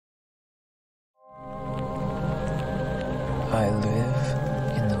I live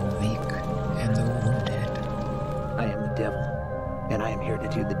in the weak and the wounded. I am the devil, and I am here to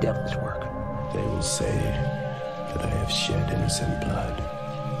do the devil's work. They will say that I have shed innocent blood.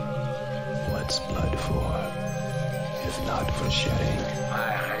 What's blood for, if not for shedding?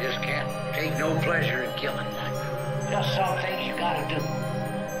 I just can't take no pleasure in killing. Just some things you gotta do.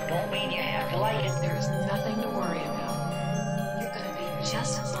 Don't mean you have to like it. There's nothing to worry about. You're gonna be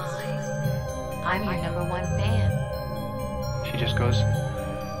just fine. I'm your #1 fan. She just goes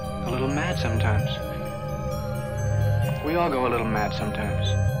a little mad sometimes. We all go a little mad sometimes.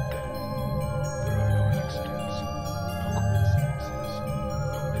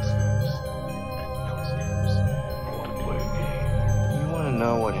 You want to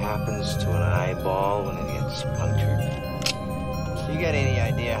know what happens to an eyeball when it gets punctured? You got any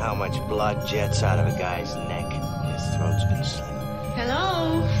idea how much blood jets out of a guy's neck when his throat's been slit?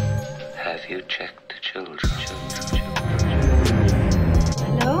 Hello? Have you checked the children?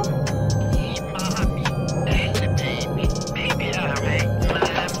 Hello?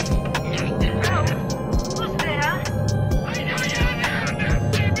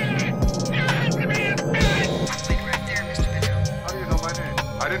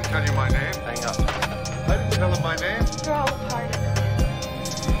 I didn't tell you my name. Hang up. I didn't tell him my name. They're all part of it.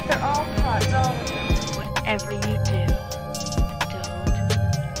 They're all parts, all of them. Whatever you do,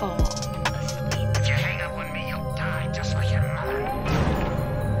 don't fall asleep. If you hang up on me, you'll die just like your mother.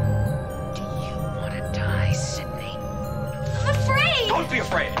 Do you want to die, Sydney? I'm afraid! Don't be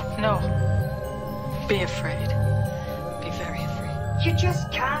afraid. No. Be afraid. Be very afraid. You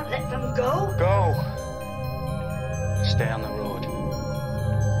just can't let them go. Go. Stay on the road.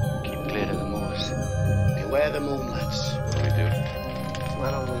 Keep clear to the moors. Beware the moonlights. What do we do? Why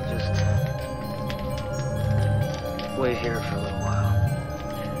don't we just wait here for a little while?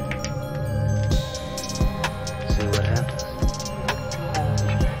 See what happens.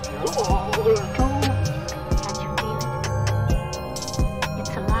 Can't you feel it?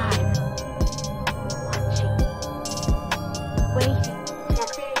 It's alive. Watching. Waiting. Now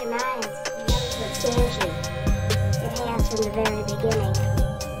clear your minds. Remember what scares you. It has from the very beginning.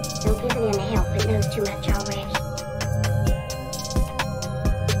 Don't give it any help. It knows too much already.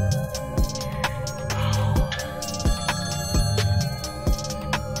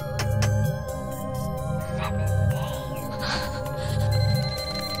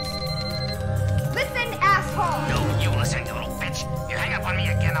 Listen, asshole! No, you listen, you little bitch. You hang up on me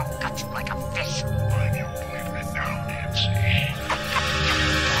again, I'll cut you like a fish. Why do you leave me now, Nancy?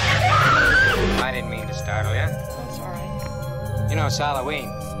 I didn't mean to startle you. That's all right. You know, it's Halloween.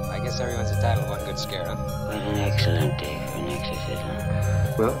 I guess everyone's entitled to one good scare, huh? What an excellent day for an exorcism.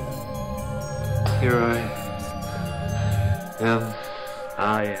 Well, here I am.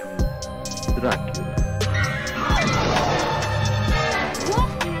 I am Dracula.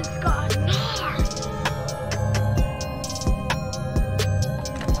 Wolfman's gone mad.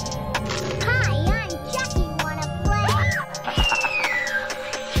 Hi, I'm Jackie. Wanna play?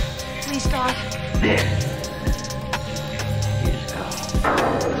 Please, God.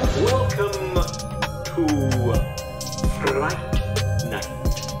 Welcome to Fright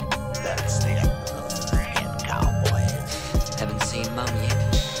Night. That's the American Cowboys. Haven't seen Mum yet.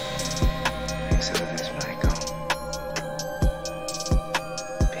 Thanks to this, Michael.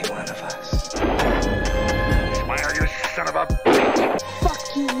 Be one of us. Smile, you son of a... Fuck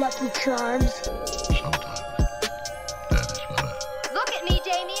you, Lucky Charms. Sometimes that is what I... Look at me,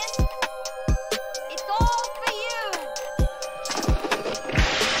 Damien. It's all for you.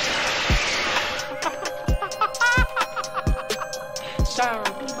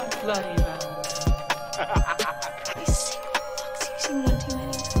 Sarah, be my bloody valentine. These single fucks, you've seen one too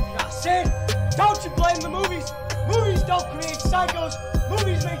many. Sid, don't you blame the movies. Movies don't create psychos.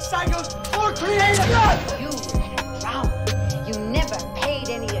 Movies make psychos more creative.